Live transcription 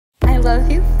depends on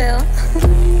if you feel.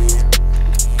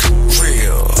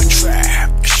 Real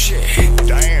trap shit.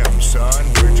 Damn, son,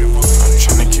 where'd you find it?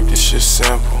 Tryna keep this shit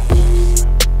simple,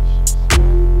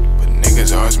 but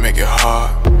niggas always make it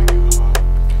hard.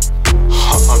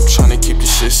 I'm tryna keep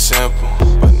this shit simple,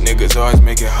 but niggas always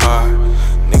make it hard.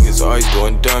 Niggas always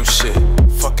doing dumb shit,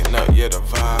 fucking up, yeah, the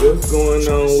vibe. What's going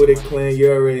on with it, clan?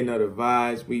 You already know the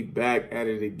vibes. We back at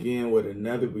it again with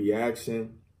another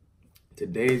reaction.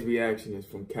 Today's reaction is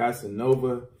from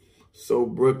Casanova, So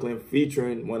Brooklyn,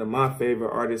 featuring one of my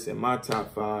favorite artists in my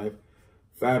top 5,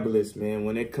 Fabolous, man.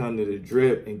 When it comes to the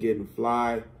drip and getting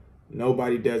fly,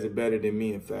 nobody does it better than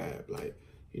me and Fab. Like,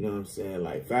 you know what I'm saying?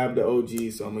 Like, Fab the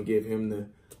OG, so I'm gonna give him the,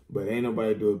 but ain't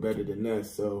nobody do it better than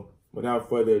us. So without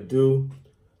further ado,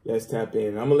 let's tap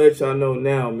in. I'm gonna let y'all know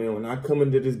now, man, when I come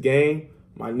into this game,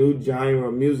 my new genre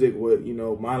of music with, you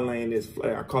know, my lane is,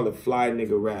 I call it fly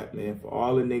nigga rap, man. For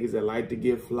all the niggas that like to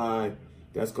get fly,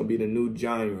 that's gonna be the new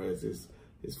genre.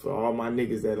 It's for all my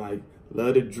niggas that like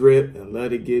love to drip and love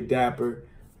to get dapper.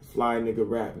 Fly nigga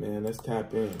rap, man. Let's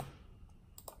tap in.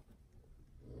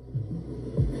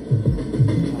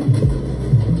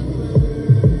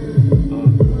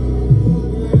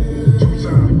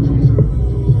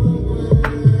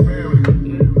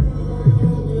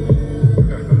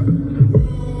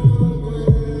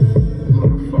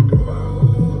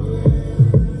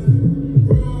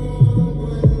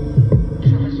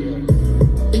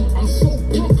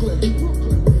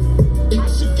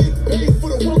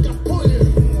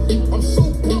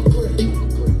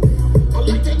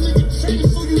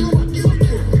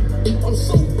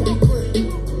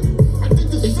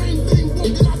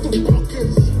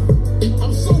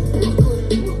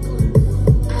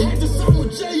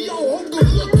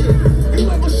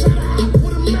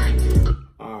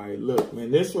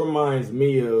 This reminds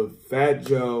me of Fat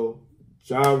Joe,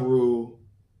 Ja Rule.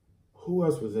 Who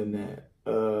else was in that?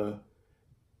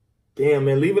 Damn,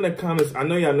 man, leave in the comments. I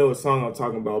know y'all know what song I'm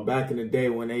talking about. Back in the day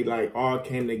when they like all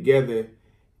came together.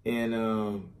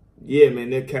 And yeah, man,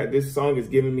 this song is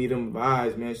giving me them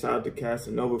vibes, man. Shout out to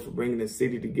Casanova for bringing the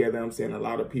city together. I'm seeing a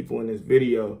lot of people in this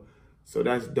video. So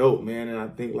that's dope, man. And I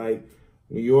think like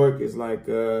New York is like,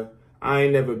 I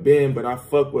ain't never been, but I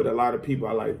fuck with a lot of people.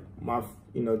 I like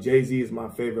you know, Jay-Z is my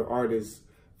favorite artist.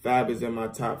 Fab is in my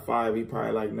top 5. He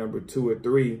probably like number 2 or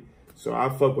 3. So I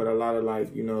fuck with a lot of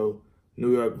like, you know,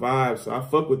 New York vibes. So I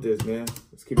fuck with this, man.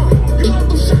 Let's keep it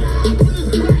going.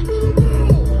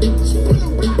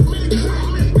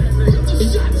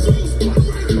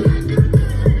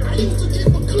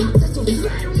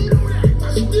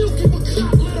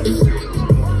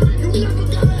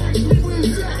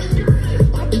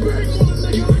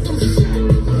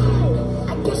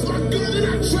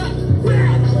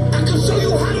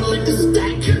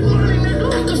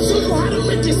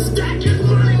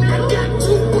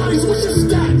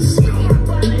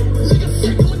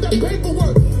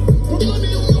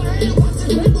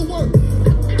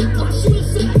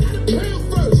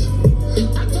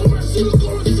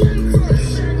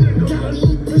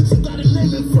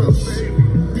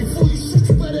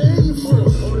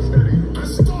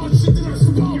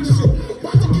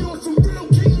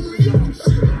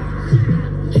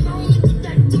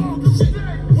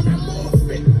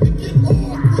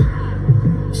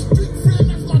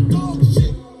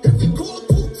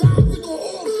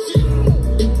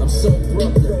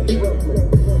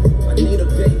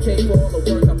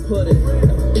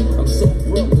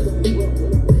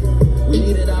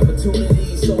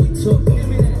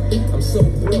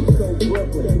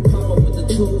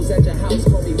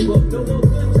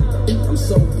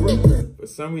 For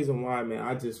some reason why, man,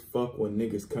 I just fuck when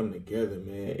niggas come together,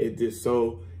 man. It just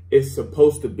it's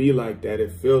supposed to be like that.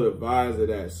 It feel the vibes of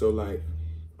that. So like,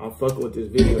 I'm fucking with this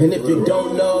video. And if you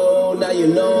don't know, now you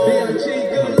know.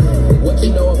 What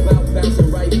you know about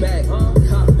bouncing right back.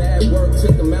 Cop bad work,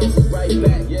 took the mountains right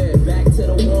back. Yeah, back to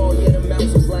the wall, yeah, the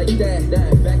mountains like that.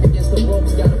 Back against the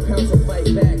ropes, gotta pounce and fight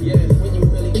back. Yeah, when you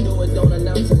really do it, don't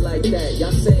announce it like that.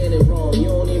 Y'all saying it wrong, you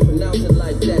don't even pronounce it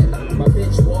like that. My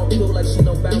bitch walk through like she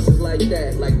no bounces like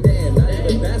that. Like damn, not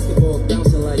even basketball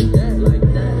bouncing like that. Like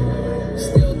that.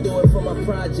 Still do it for my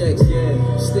projects.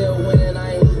 Yeah, still winning,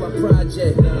 I ain't lose my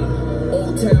project.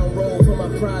 Old Town Road for my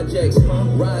projects.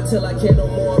 Ride till I can't no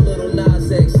more, little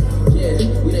Nas X. Yeah,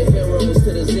 we the heroes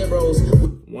to the zeros.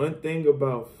 One thing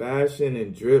about fashion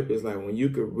and drip is like when you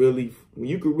could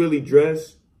really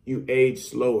dress, you age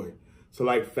slower. So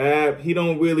like Fab, he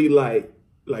don't really like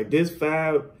this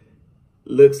Fab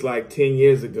looks like 10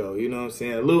 years ago, you know what I'm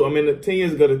saying? A little, I mean, 10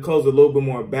 years ago, the clothes were a little bit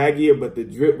more baggier, but the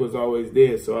drip was always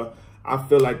there. So I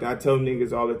feel like I tell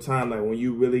niggas all the time, like when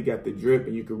you really got the drip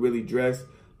and you could really dress,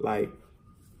 like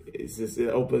it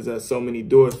opens up so many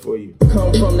doors for you.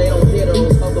 Come from, they don't hear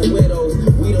those other widows.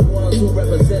 We the ones who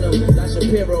represent them, not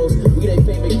Shapiro's. We they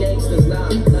favorite gangsters, nah,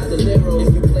 not the Neros.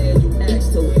 If you play and you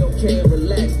ask till we okay and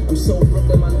relax. I'm so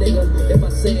Brooklyn, my nigga. If I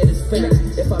say it, it's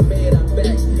facts. If I made, I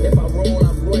backs. If I roll,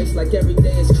 I voice. Like every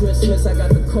day is Christmas. I got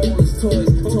the coldest toys.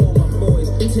 Told my boys,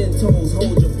 10 toes,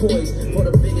 hold your poise. For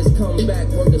the biggest comeback,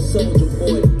 work the soldier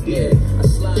boy. Yeah, I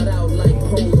slide out like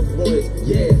Polaroids.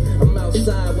 Yeah, I'm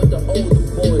outside with the older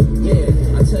boy. Yeah,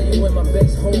 I tell you when my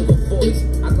best hold a voice.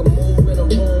 I can move in a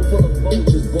room full of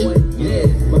vultures, boy. Yeah,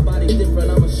 my body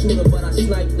different, I'm a shooter, but I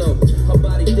snipe though. Her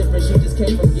body different, she just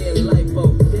came from getting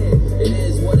lipo. Yeah, it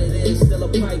is what it is, still a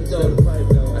pipe though.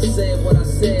 I said what I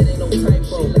said, ain't no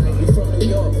typo. You from New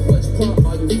York, which part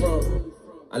are you from?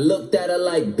 I looked at her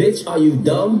like, bitch, are you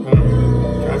dumb?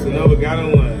 Casanova got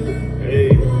on one. Hey.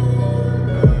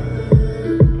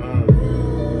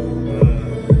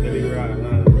 Let me ride,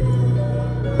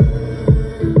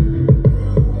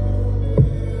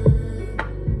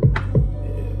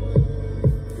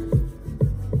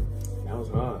 That was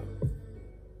hard.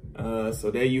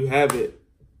 So there you have it.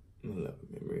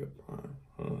 Memory of Prime.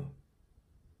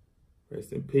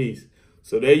 Rest in peace.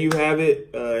 So there you have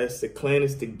it. It's the clan,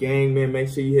 it's the gang, man. Make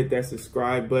sure you hit that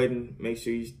subscribe button. Make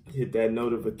sure you hit that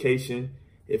notification.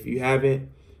 If you haven't,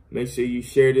 make sure you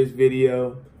share this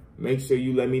video. Make sure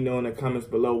you let me know in the comments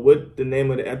below what the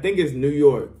name of the, I think it's New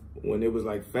York, when it was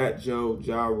like Fat Joe,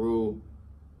 Ja Rule,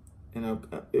 and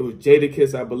it was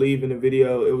Jadakiss, I believe, in the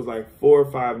video. It was like 4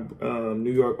 or 5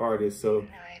 New York artists. So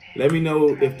let me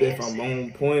know if I'm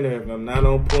on point or if I'm not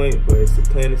on point, but it's the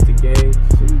clan, it's the gang.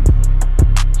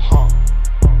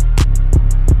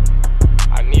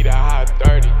 I need a high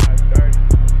 30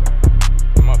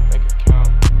 in my bank account.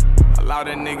 A lot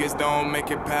of niggas don't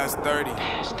make it past 30.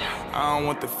 I don't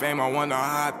want the fame, I want a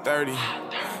high 30.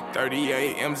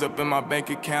 38 M's up in my bank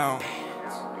account.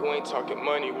 You ain't talking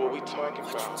money, what we talking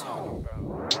about?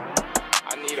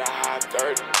 I need a high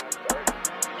 30.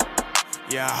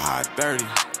 Yeah, a high 30.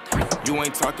 You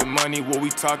ain't talking money, what we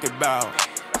talking about?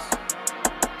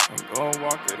 Go and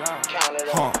walk it out.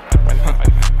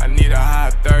 I need a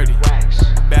high 30.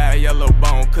 Bad yellow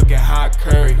bone, cooking hot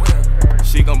curry.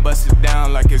 She gon' bust it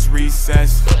down like it's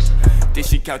recess. Then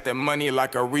she count that money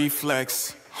like a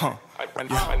reflex. I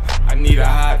need a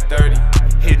high 30.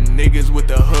 Hitting niggas with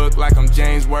the hook like I'm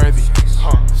James Worthy.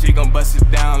 She gon' bust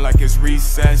it down like it's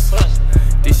recess.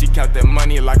 Then she count that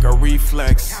money like a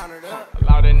reflex. A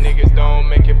lot of niggas don't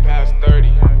make it past 30.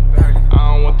 I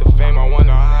don't want the fame, I want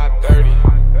a high 30.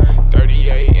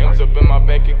 38 M's up in my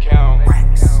bank account.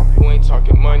 You ain't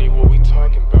talking money, what we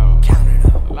talking about?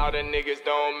 A lot of niggas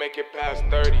don't make it past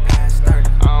 30.